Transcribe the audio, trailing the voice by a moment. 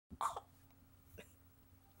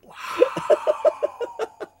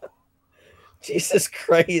Jesus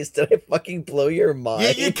Christ, did I fucking blow your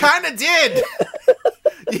mind? You kind of did.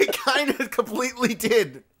 You kind of completely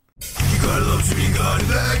did. You gotta love to be gone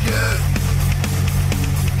back yet.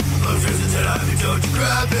 Don't you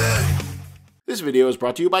grab it. This video is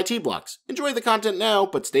brought to you by T-Blocks. Enjoy the content now,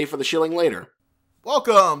 but stay for the shilling later.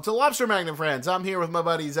 Welcome to Lobster Magnum Friends. I'm here with my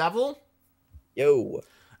buddy Zavel. Yo.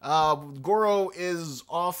 Goro is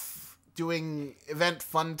off doing event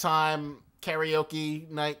fun time karaoke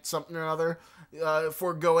night something or other,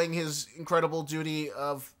 foregoing his incredible duty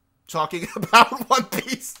of talking about One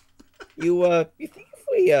Piece. You think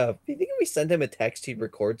if we send him a text, he'd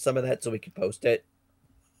record some of that so we could post it?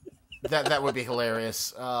 That would be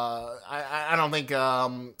hilarious. I don't think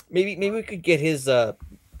maybe we could get his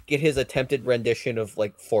attempted rendition of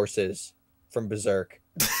like Forces from Berserk.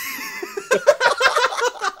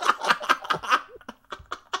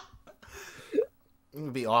 It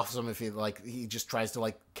would be awesome if he just tries to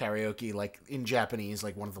karaoke in Japanese,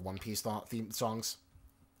 like one of the One Piece theme songs.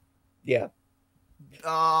 Yeah.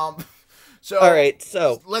 So all right,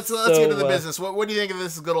 so let's get to the business. What do you think of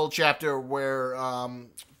this good old chapter where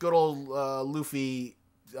good old Luffy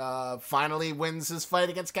finally wins his fight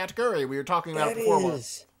against Katakuri? We were talking about it before.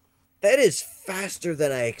 That is faster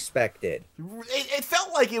than I expected. It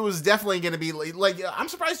felt like it was definitely going to be like I'm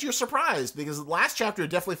surprised you're surprised, because the last chapter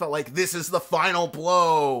definitely felt like this is the final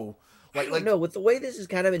blow. No, with the way this has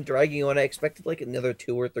kind of been dragging on, I expected like another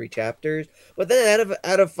 2 or 3 chapters, but then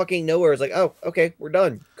out of fucking nowhere, it's like, oh, okay, we're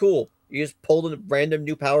done, cool. You just pulled a random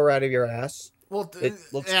new power out of your ass. Well, it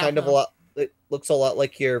looks It looks a lot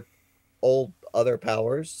like your old other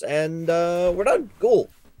powers, and we're done. Cool.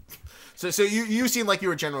 So you seem like you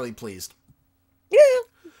were generally pleased. Yeah.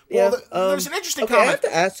 Well, there's an interesting comment. I have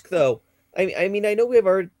to ask though. I mean, I know we have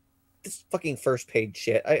already this fucking first page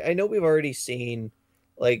shit. I know we've already seen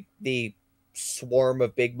like the swarm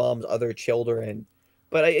of Big Mom's other children,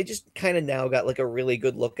 but I just kind of now got like a really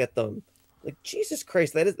good look at them. Like, Jesus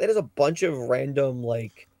Christ, that is a bunch of random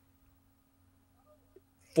like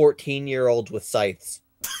 14-year-olds with scythes.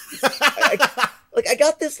 I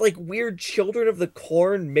got this like weird Children of the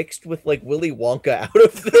Corn mixed with like Willy Wonka out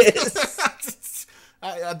of this.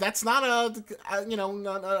 That's not an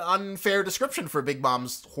unfair description for Big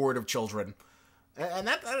Mom's horde of children. And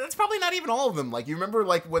that's probably not even all of them. Like, you remember,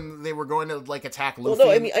 like, when they were going to attack Luffy?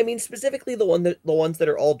 Well, no, I mean specifically the ones that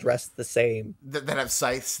are all dressed the same, that have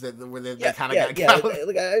scythes where they kind of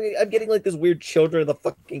I'm getting like this weird Children of the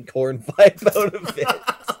fucking Corn vibe out of it.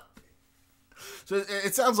 So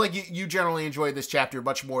it sounds like you generally enjoyed this chapter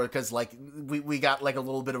much more because we got like a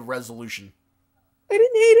little bit of resolution. I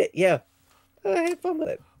didn't hate it. Yeah, I had fun with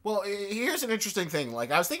it. Well, here's an interesting thing. Like,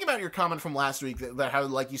 I was thinking about your comment from last week that how,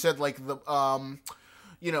 like, you said, like,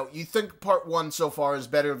 you think part 1 so far is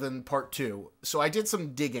better than part 2. So I did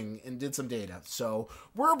some digging and did some data. So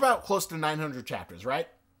we're about close to 900 chapters, right?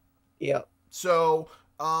 Yeah. So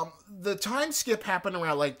the time skip happened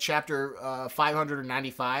around like chapter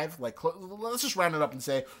 595. Like, let's just round it up and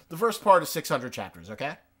say the first part is 600 chapters.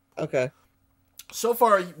 Okay. Okay. So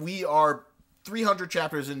far, we are 300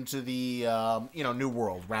 chapters into the new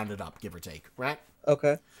world, rounded up, give or take, right?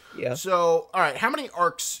 Okay. Yeah. So, all right, how many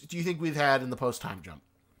arcs do you think we've had in the post-time jump?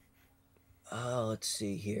 Let's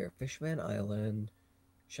see here. Fishman Island,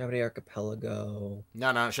 Shabody Archipelago. No,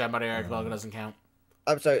 Shabody Archipelago doesn't count.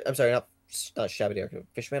 I'm sorry, not Shabody Archipelago.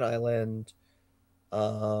 Fishman Island,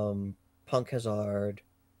 Punk Hazard.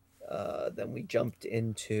 Then we jumped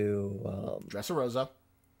into Dressrosa.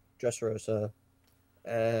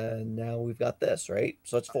 And now we've got this, right?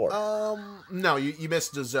 So it's 4. No, you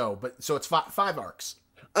missed the Zoe, but so it's 5 arcs.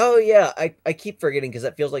 Oh yeah, I keep forgetting because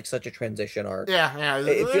that feels like such a transition arc. Yeah.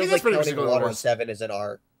 It feels like counting Water 7 is an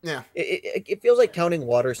arc. Yeah. It feels like counting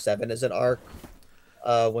Water 7 is an arc,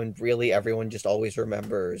 when really everyone just always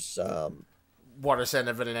remembers Water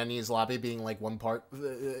 7 and Eni's lobby being like one part.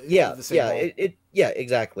 Yeah,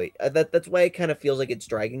 exactly. That's why it kind of feels like it's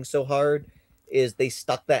dragging so hard. Is they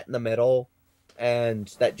stuck that in the middle. And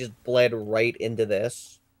that just bled right into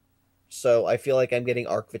this. So I feel like I'm getting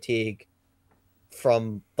arc fatigue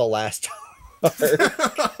from the last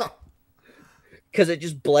arc. Because it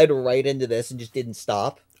just bled right into this and just didn't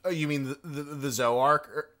stop. Oh, you mean the Zoe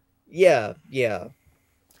arc? Yeah. Yeah,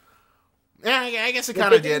 I guess it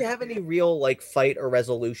kind of did. It didn't have any real like fight or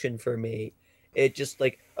resolution for me. It just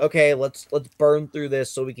like, okay, let's burn through this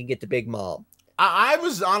so we can get to Big Mom. I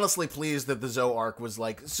was honestly pleased that the Zoe arc was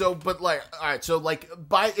like so, but like, all right, so like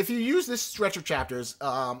if you use this stretch of chapters,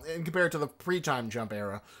 and compare it to the pre-time jump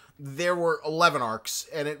era, there were 11 arcs,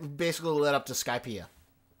 and it basically led up to Skypiea.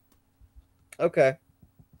 Okay.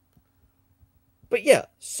 but yeah,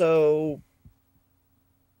 so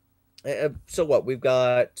what we've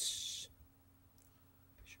got,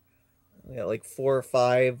 yeah, like 4 or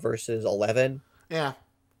 5 versus 11. Yeah.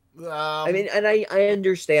 I mean, and I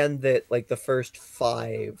understand that like the first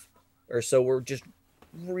 5 or so were just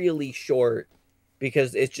really short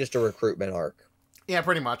because it's just a recruitment arc. Yeah,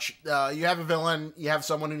 pretty much. You have a villain, you have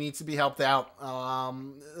someone who needs to be helped out,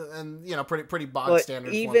 and pretty bog But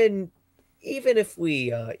standard for. even if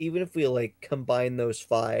we like combine those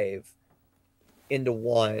 5 into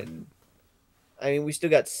one, I mean, we still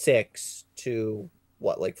got 6 to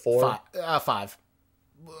what, like 4? 5.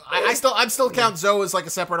 I'd still count Zoe as like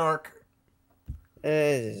a separate arc.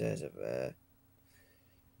 Uh,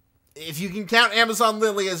 If you can count Amazon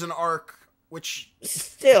Lily as an arc, which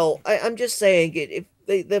Still, I'm just saying it.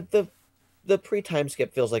 If the pre time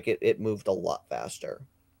skip feels like it moved a lot faster.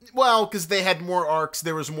 well, because they had more arcs,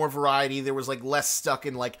 there was more variety, there was like less stuck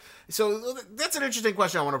in like. So that's an interesting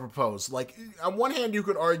question I want to propose. Like, on one hand, you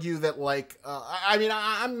could argue that like, I mean,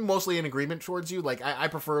 I'm mostly in agreement towards you. Like, I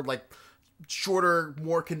prefer like shorter,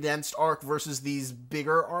 more condensed arc versus these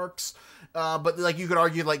bigger arcs. But like you could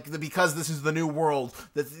argue like because this is the new world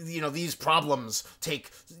that these problems take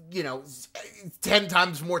 10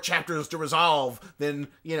 times more chapters to resolve than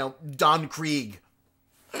Don Krieg.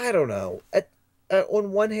 I don't know.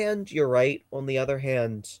 On one hand, you're right. On the other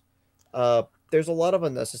hand, there's a lot of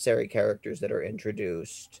unnecessary characters that are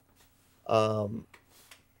introduced, um,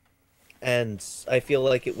 and I feel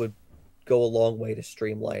like it would go a long way to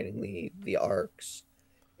streamlining the arcs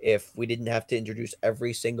if we didn't have to introduce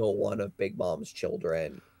every single one of Big Mom's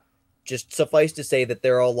children. Just suffice to say that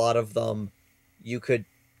there are a lot of them. You could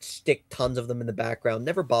stick tons of them in the background,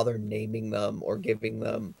 never bother naming them or giving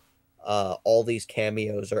them all these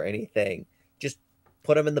cameos or anything. Just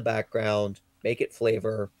put them in the background, make it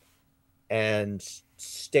flavor, and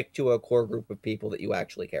stick to a core group of people that you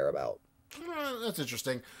actually care about. That's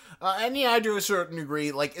interesting. And yeah, I do a certain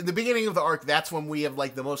degree. Like in the beginning of the arc, that's when we have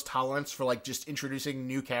like the most tolerance for like just introducing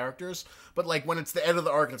new characters. But like when it's the end of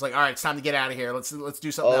the arc, it's like, all right, it's time to get out of here. Let's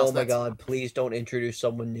do something else. Oh my god, please don't introduce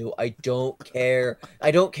someone new. I don't care.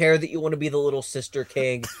 I don't care that you want to be the little sister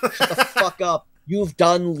king. Shut the fuck up. You've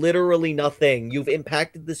done literally nothing. You've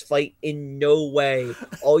impacted this fight in no way.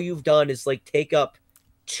 All you've done is like take up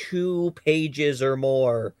 2 pages or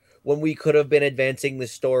more when we could have been advancing the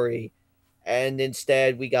story. And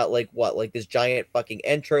instead, we got like what, like this giant fucking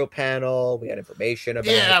intro panel. We got information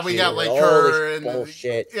about we you, got like all her this and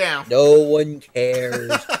bullshit. Yeah, No one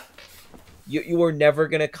cares. You were never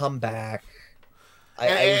gonna come back. I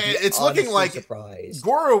would be it's looking like surprised.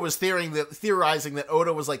 Goro was theorizing that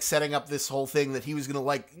Oda was like setting up this whole thing that he was gonna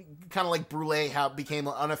like kind of like Brule how it became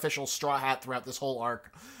an unofficial Straw Hat throughout this whole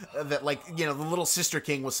arc. That like the little sister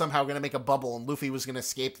king was somehow gonna make a bubble and Luffy was gonna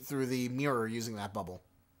escape through the mirror using that bubble.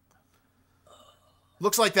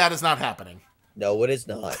 Looks like that is not happening. No, it is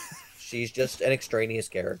not. She's just an extraneous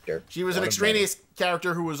character. She was an extraneous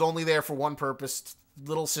character who was only there for one purpose,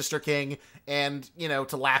 little sister king, and,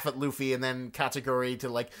 to laugh at Luffy, and then Katakuri to,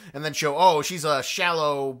 like, and then show, oh, she's a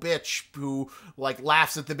shallow bitch who, like,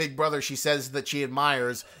 laughs at the big brother she says that she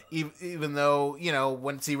admires, even though,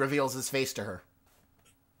 once he reveals his face to her.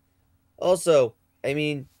 Also, I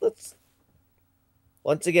mean,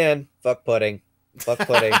 once again, fuck pudding. Fuck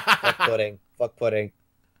pudding. Fuck pudding. Fuck pudding.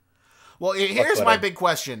 Well, here's my big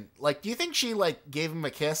question. Like, do you think she, like, gave him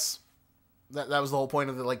a kiss? That was the whole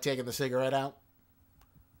point of the, like, taking the cigarette out?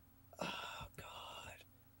 Oh,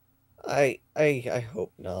 God. I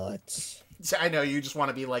hope not. I know, you just want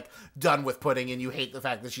to be, like, done with pudding, and you hate the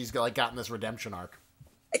fact that she's, like, gotten this redemption arc.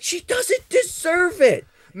 And she doesn't deserve it!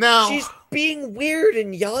 No. She's being weird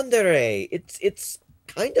and yandere. It's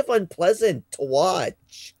kind of unpleasant to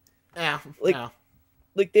watch. Yeah.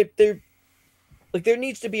 Like there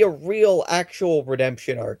needs to be a real actual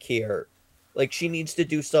redemption arc here. Like she needs to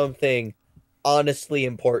do something honestly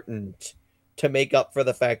important to make up for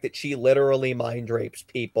the fact that she literally mind rapes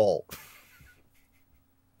people.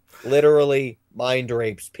 Literally mind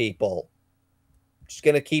rapes people. Just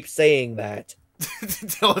gonna keep saying that.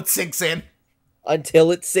 Until it sinks in.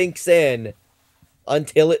 Until it sinks in.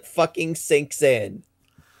 Until it fucking sinks in.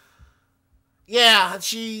 Yeah,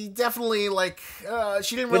 she definitely, like,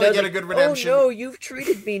 she didn't really get a good redemption. Oh no, you've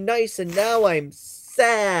treated me nice and now I'm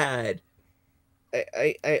sad.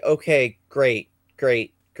 Okay, great.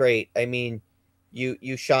 I mean,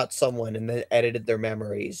 you shot someone and then edited their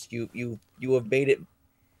memories. You have made it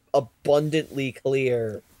abundantly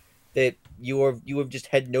clear that you have just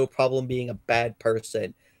had no problem being a bad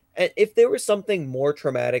person. And if there was something more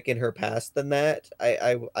traumatic in her past than that,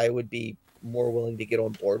 I would be more willing to get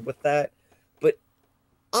on board with that. But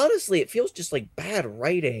honestly, it feels just like bad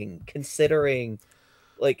writing considering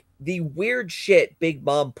like the weird shit Big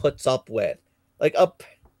Mom puts up with. Like up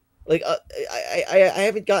like I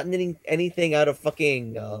haven't gotten anything out of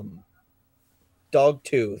fucking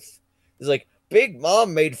Dogtooth. It's like Big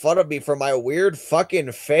Mom made fun of me for my weird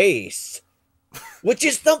fucking face, which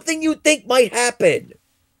is something you'd think might happen.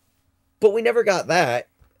 But we never got that.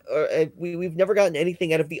 We've never gotten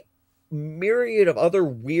anything out of the myriad of other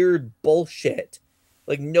weird bullshit.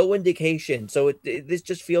 Like no indication. So this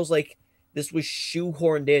just feels like this was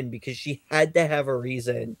shoehorned in because she had to have a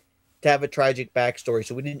reason to have a tragic backstory.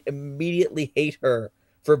 So we didn't immediately hate her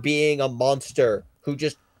for being a monster who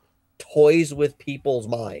just toys with people's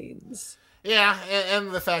minds. Yeah, and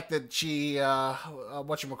the fact that she,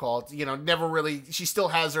 whatchamacallit, never really, she still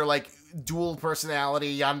has her, like, dual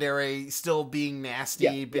personality, yandere, still being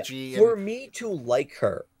nasty, bitchy. Yeah. For me to like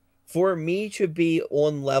her, for me to be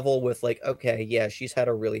on level with, like, okay, yeah, she's had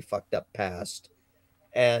a really fucked up past.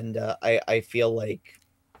 And I feel like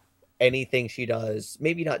anything she does,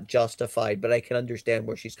 maybe not justified, but I can understand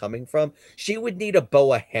where she's coming from. She would need a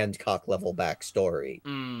Boa Hancock level backstory.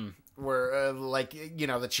 Where,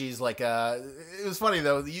 that she's like, it was funny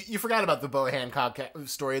though, you forgot about the Boa Hancock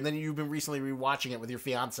story, and then you've been recently rewatching it with your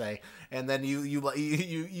fiance, and then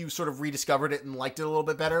you sort of rediscovered it and liked it a little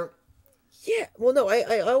bit better. Yeah, well, no,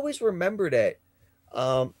 I always remembered it.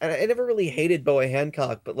 And I never really hated Boa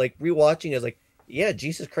Hancock, but like rewatching is like, yeah,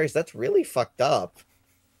 Jesus Christ, that's really fucked up.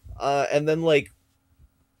 And then like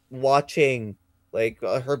watching like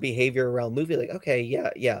her behavior around movie, like, okay,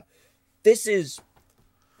 yeah, this is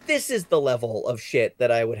the level of shit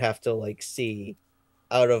that I would have to like see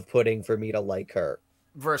out of Pudding for me to like her.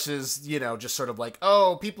 Versus, just sort of like,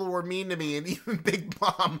 oh, people were mean to me, and even Big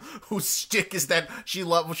Mom, whose shtick is that she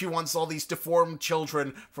wants all these deformed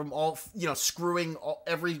children from all, screwing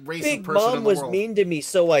every race of person in the world. Big Mom was mean to me,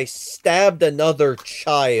 so I stabbed another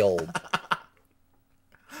child.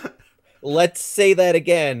 Let's say that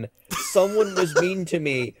again. Someone was mean to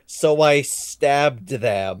me, so I stabbed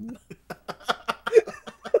them.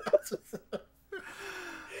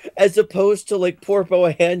 As opposed to like poor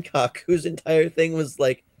Boa Hancock, whose entire thing was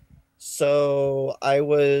like, so I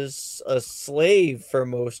was a slave for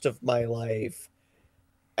most of my life,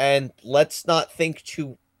 and let's not think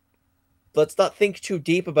too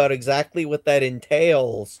deep about exactly what that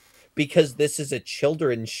entails because this is a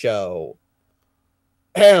children's show.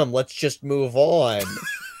 Let's just move on.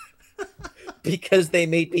 Because they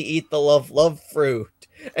made me eat the love fruit,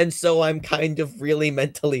 and so I'm kind of really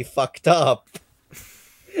mentally fucked up.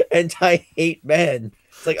 And I hate men.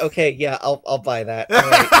 It's like, okay, yeah, I'll buy that. All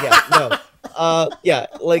right, yeah, no. Yeah,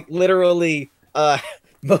 like literally,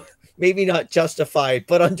 maybe not justified,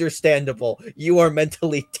 but understandable. You are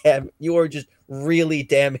you are just really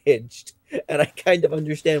damaged. And I kind of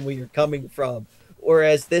understand where you're coming from.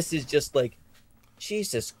 Whereas this is just like,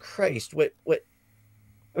 Jesus Christ, what?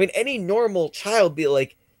 I mean, any normal child be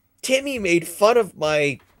like, Timmy made fun of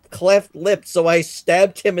my cleft lip, so I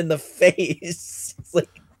stabbed him in the face. It's like,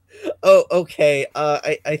 oh, okay.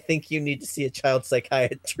 I think you need to see a child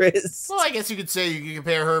psychiatrist. Well, I guess you could say you could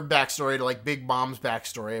compare her backstory to like Big Mom's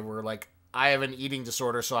backstory, where like I have an eating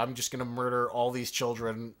disorder, so I'm just gonna murder all these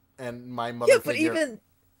children, and my mother. But even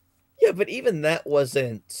that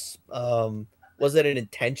wasn't an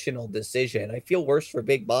intentional decision. I feel worse for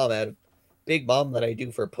Big Mom than I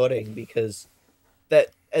do for Pudding, because that,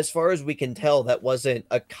 as far as we can tell, that wasn't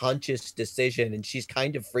a conscious decision, and she's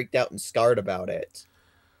kind of freaked out and scarred about it.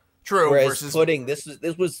 True. Whereas Pudding, this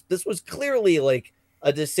was clearly like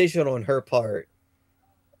a decision on her part,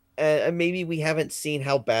 and maybe we haven't seen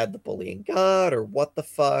how bad the bullying got or what the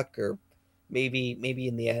fuck, or maybe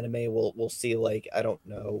in the anime we'll see, like, I don't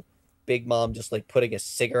know, Big Mom just like putting a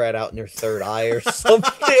cigarette out in her third eye or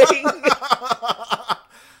something.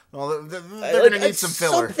 Well, they're gonna need some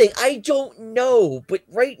filler. Something, I don't know, but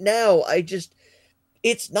right now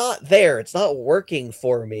it's not there. It's not working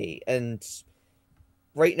for me, and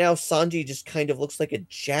right now Sanji just kind of looks like a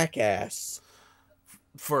jackass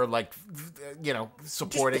for like,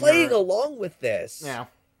 supporting, just playing her along with this. Yeah,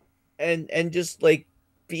 and just like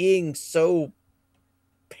being so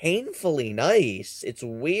painfully nice. It's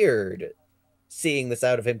weird seeing this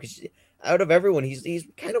out of him, because out of everyone, he's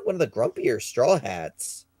kind of one of the grumpier Straw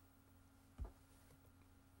Hats.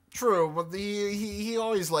 True, but he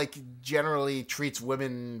always like generally treats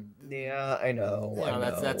women. Yeah, I know.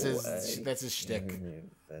 That's his shtick.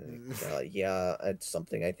 Yeah, it's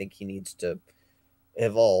something I think he needs to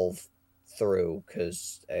evolve through,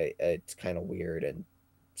 because it's kind of weird and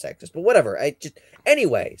sexist. But whatever.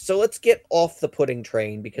 Anyway. So let's get off the Pudding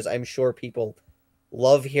train, because I'm sure people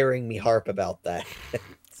love hearing me harp about that.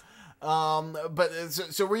 But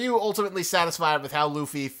so were you ultimately satisfied with how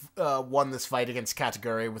Luffy won this fight against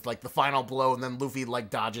Kataguri with like the final blow, and then Luffy like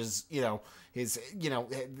dodges, his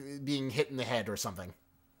being hit in the head or something?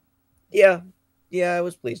 Yeah, yeah, I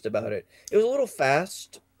was pleased about it. It was a little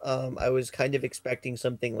fast. I was kind of expecting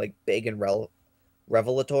something like big and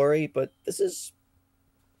revelatory, but this is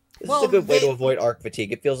a Well, good way to avoid arc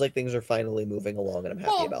fatigue. It feels like things are finally moving along, and I'm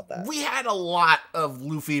happy about that. we had a lot of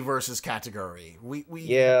Luffy versus Kataguri.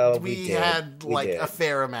 Yeah, We did. had We like a did.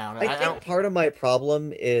 fair amount. I think part of my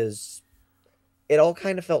problem is it all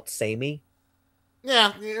kind of felt samey.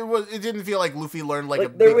 Yeah, it didn't feel like Luffy learned like a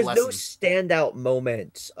Like there big was no lesson. standout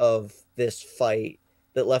moment of this fight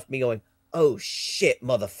that left me going, "Oh shit,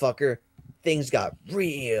 motherfucker, things got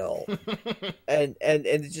real." And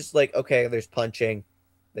it's just like, okay, there's punching,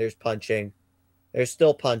 there's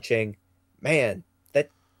still punching. Man,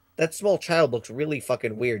 that small child looks really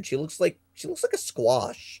fucking weird. She looks like a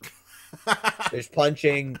squash. There's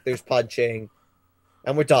punching,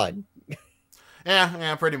 and we're done.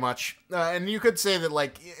 Yeah, pretty much. And you could say that,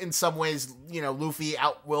 like, in some ways, Luffy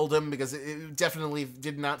outwilled him because it definitely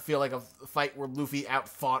did not feel like a fight where Luffy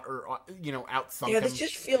outfought or, outthunk Yeah, him. this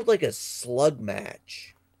just feels like a slug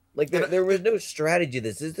match. Like there was no strategy.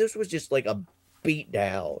 This was just like a beat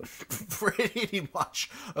down. Pretty much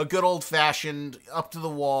a good old fashioned up to the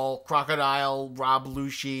wall crocodile Rob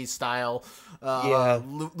Lucci style. Yeah,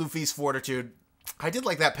 Luffy's fortitude. I did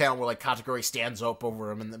like that panel where like Katakuri stands up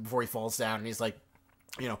over him and then before he falls down and he's like,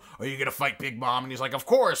 are you gonna fight Big Mom? And he's like, of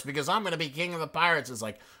course, because I'm gonna be king of the pirates. It's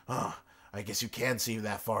like, oh, I guess you can see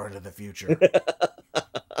that far into the future.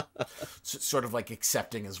 Sort of like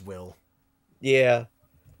accepting his will. yeah.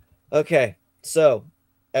 Okay, so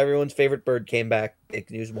everyone's favorite bird came back. Big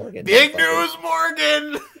News Morgan. Big Motherfucker. news,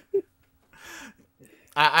 Morgan.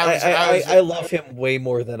 I love him way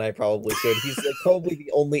more than I probably should. He's like probably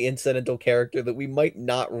the only incidental character that we might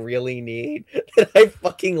not really need that I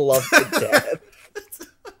fucking love to death.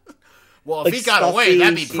 Well, if Like he got Stuffy, away,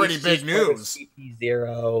 that'd be she's pretty big part of news.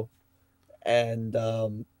 CP0 and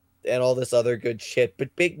all this other good shit.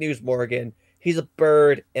 But Big News Morgan, he's a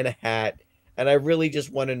bird in a hat, and I really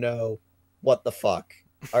just want to know what the fuck.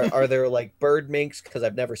 Are there like bird minks? Because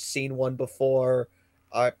I've never seen one before.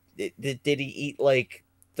 Did he eat like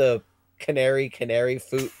the canary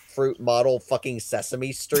fruit model fucking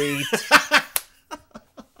Sesame Street?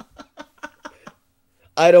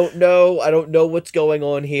 I don't know. I don't know what's going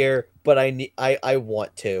on here, but I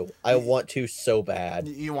want to. I want to so bad.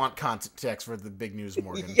 You want context for the big news,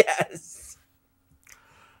 Morgan? Yes.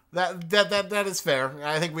 That is fair.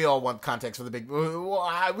 I think we all want context for the big.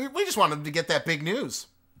 We just wanted to get that big news.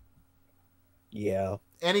 Yeah.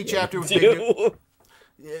 Any chapter with big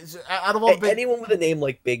news. Out of all big, anyone with a name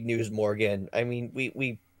like Big News Morgan, I mean,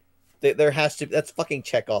 there has to. That's fucking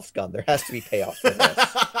Chekhov's gun. There has to be payoff for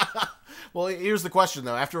this. Well, here's the question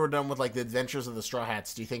though. After we're done with like the Adventures of the Straw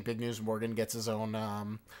Hats, do you think Big News Morgan gets his own,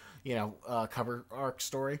 cover arc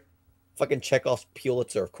story? Fucking Chekhov's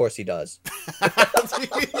Pulitzer. Of course he does.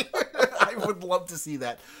 I would love to see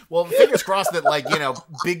that. Well, fingers crossed that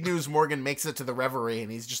Big News Morgan makes it to the Reverie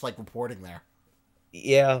and he's just like reporting there.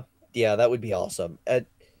 Yeah, that would be awesome.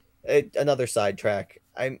 Another sidetrack.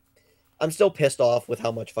 I'm still pissed off with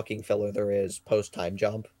how much fucking filler there is post Time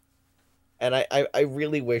Jump. And I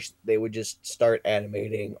really wish they would just start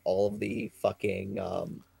animating all of the fucking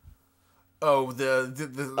the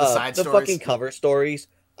side the stories. fucking cover stories.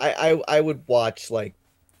 I would watch like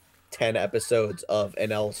 10 episodes of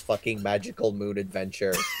NL's fucking Magical Moon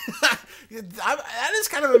Adventure. That is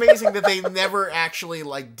kind of amazing that they never actually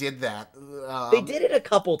like did that. They did it a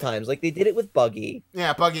couple times. Like they did it with Buggy.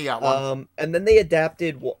 Yeah, Buggy got one. And then they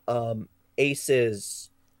adapted Ace's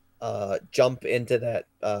jump into that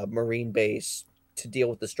marine base to deal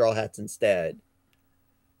with the Straw Hats instead.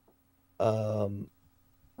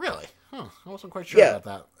 Really? Huh, I wasn't quite sure about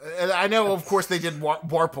that. And I know, of course, they did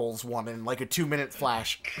Warple's one in like a 2-minute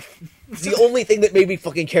flash. It's the only thing that made me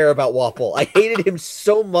fucking care about Wapple. I hated him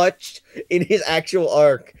so much in his actual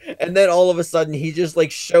arc, and then all of a sudden he just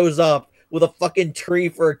like shows up with a fucking tree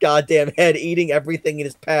for a goddamn head, eating everything in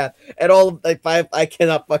his path. And I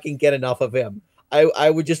cannot fucking get enough of him. I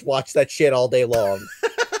would just watch that shit all day long.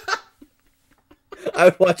 I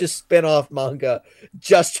would watch a spin-off manga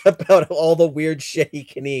just about all the weird shit he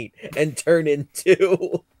can eat and turn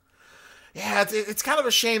into. Yeah, it's kind of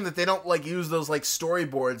a shame that they don't like use those like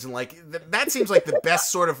storyboards and like that seems like the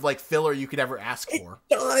best sort of like filler you could ever ask for.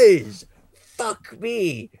 It does. Fuck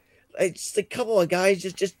me. It's like, come on, guys,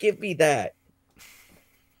 just give me that.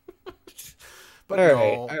 But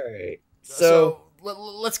all right. So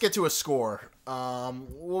let's get to a score.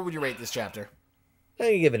 What would you rate this chapter? I'm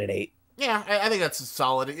gonna give it an 8. Yeah, I think that's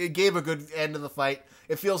solid. It gave a good end to the fight.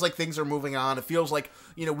 It feels like things are moving on. It feels like,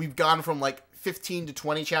 we've gone from like 15 to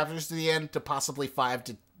 20 chapters to the end to possibly 5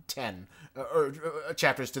 to 10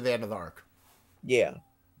 chapters to the end of the arc. Yeah.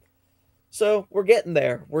 So we're getting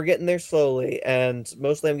there. We're getting there slowly, and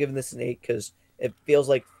mostly I'm giving this an 8 because it feels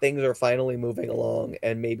like things are finally moving along,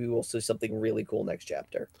 and maybe we'll see something really cool next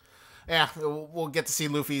chapter. Yeah, we'll get to see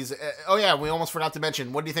Luffy's... oh yeah, we almost forgot to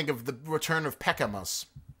mention, what do you think of the return of Pekamos?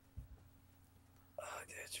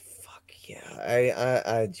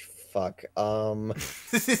 Yeah, fuck.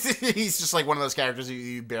 He's just like one of those characters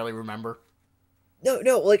you barely remember.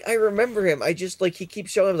 No, like, I remember him. I just, like, he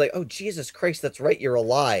keeps showing up, like, oh, Jesus Christ, that's right, you're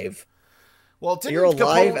alive. Well, you're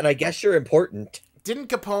alive, and I guess you're important. Didn't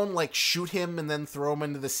Capone, like, shoot him and then throw him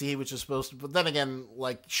into the sea, which is supposed to... But then again,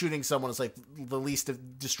 like, shooting someone is, like, the least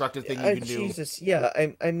destructive thing you can do. Jesus, yeah,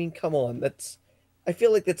 I mean, come on, I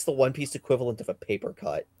feel like that's the One Piece equivalent of a paper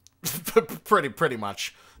cut. pretty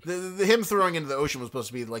much. The him throwing into the ocean was supposed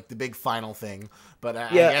to be, like, the big final thing, but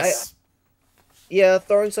I guess... Yeah,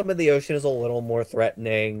 throwing some in the ocean is a little more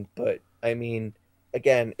threatening, but, I mean,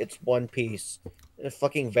 again, it's One Piece.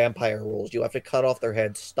 Fucking vampire rules. You have to cut off their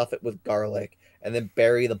head, stuff it with garlic, and then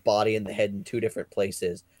bury the body and the head in 2 different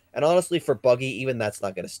places. And honestly, for Buggy, even that's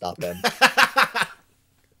not going to stop him.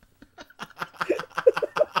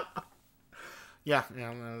 Yeah,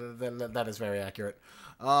 that is very accurate.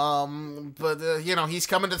 But he's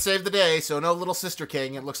coming to save the day, so no little sister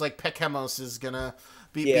king. It looks like Pekemos is gonna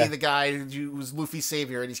be the guy who's Luffy's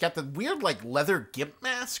savior, and he's got the weird, like, leather gimp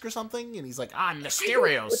mask or something, and he's like, I'm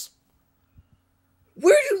Mysterios.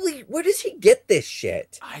 Where does he get this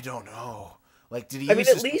shit? I don't know. Like, did he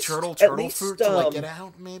use his turtle fruit to, like, get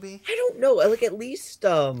out, maybe? I don't know. Like, at least,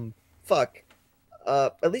 at least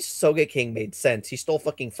Sogeking made sense. He stole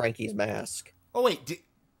fucking Frankie's mask. Oh, wait,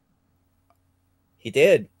 he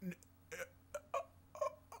did.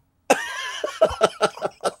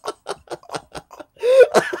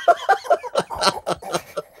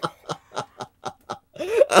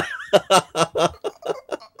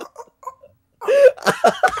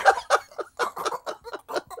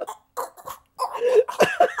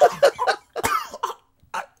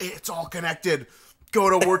 It's all connected.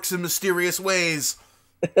 Goda works in mysterious ways.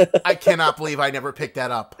 I cannot believe I never picked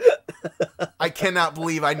that up. I cannot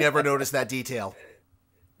believe I never noticed that detail.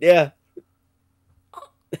 Yeah.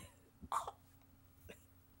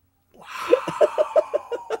 Wow.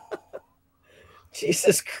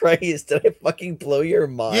 Jesus Christ, did I fucking blow your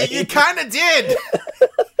mind? You kind of did.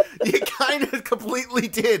 You kind of completely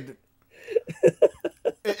did.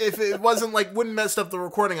 If it wasn't, like, wouldn't mess up the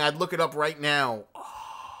recording, I'd look it up right now.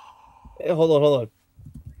 Hey, hold on.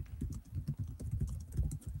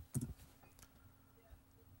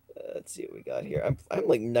 Let's see what we got here. I'm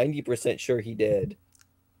like 90% sure he did.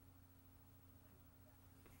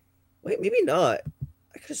 Wait, maybe not.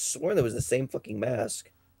 I could have sworn that was the same fucking mask.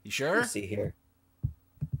 You sure? Let's see here.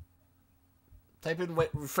 Type in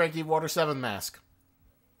Frankie Water 7 mask.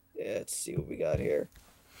 Yeah, let's see what we got here.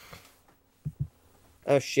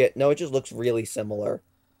 Oh shit, no, it just looks really similar.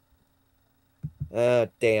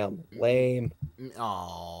 Damn. Lame.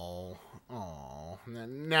 Oh.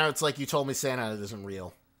 Now it's like you told me Santa isn't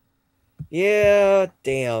real. Yeah,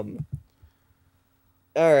 damn.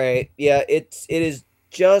 Alright, yeah, it is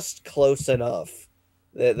just close enough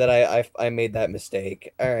that I made that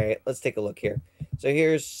mistake. Alright, let's take a look here. So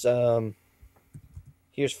here's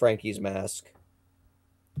Frankie's mask.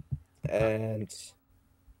 And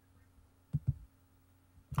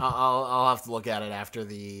I'll have to look at it after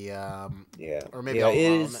the yeah. Or maybe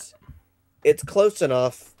it's close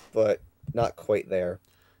enough, but not quite there.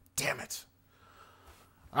 Damn it.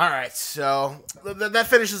 All right, so that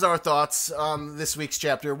finishes our thoughts on this week's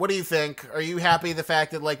chapter. What do you think? Are you happy the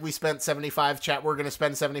fact that, like, we spent we're going to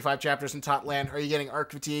spend 75 chapters in Totland? Are you getting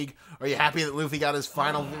arc fatigue? Are you happy that Luffy got his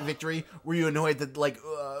final victory? Were you annoyed that, like,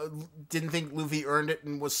 didn't think Luffy earned it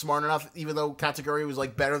and was smart enough, even though Katakuri was,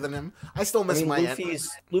 like, better than him? I still miss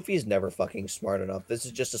Luffy's never fucking smart enough. This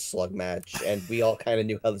is just a slug match, and we all kind of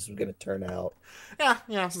knew how this was going to turn out.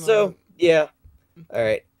 Yeah. So, yeah. All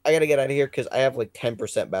right. I gotta get out of here because I have like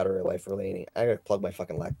 10% battery life remaining. I gotta plug my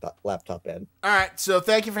fucking laptop in. All right, so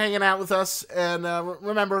thank you for hanging out with us, and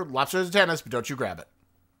remember, Lobster is a tennis, but don't you grab it.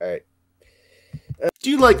 All right. Do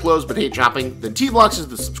you like clothes but hate shopping? Then T-Blocks is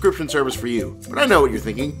the subscription service for you. But I know what you're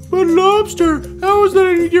thinking. But Lobster, how is that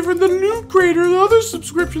any different than Loot Crate or the other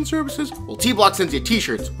subscription services? Well, T-Block sends you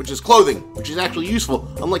t-shirts, which is clothing, which is actually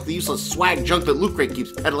useful, unlike the useless swag junk that Loot Crate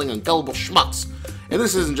keeps peddling on gullible schmucks. And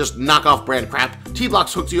this isn't just knockoff brand crap.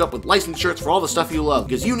 T-Blocks hooks you up with licensed shirts for all the stuff you love,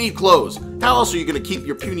 because you need clothes. How else are you going to keep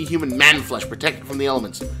your puny human man flesh protected from the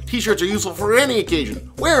elements? T-shirts are useful for any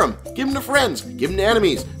occasion. Wear them, give them to friends, give them to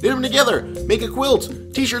enemies, knit them together, make a quilt.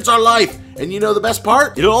 T-shirts are life. And you know the best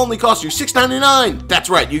part? It'll only cost you $6.99. That's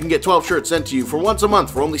right, you can get 12 shirts sent to you for once a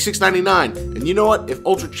month for only $6.99. And you know what? If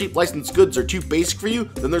ultra cheap licensed goods are too basic for you,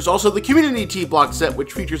 then there's also the Community T-Block set,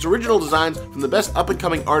 which features original designs from the best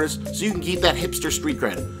up-and-coming artists, so you can keep that hipster street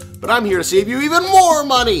cred. But I'm here to save you even more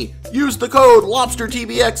money! Use the code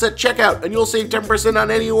LOBSTERTBX at checkout, and you'll save 10% on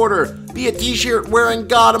any order. Be a t-shirt wearing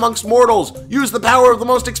god amongst mortals. Use the power of the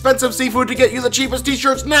most expensive seafood to get you the cheapest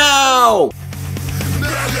t-shirts now!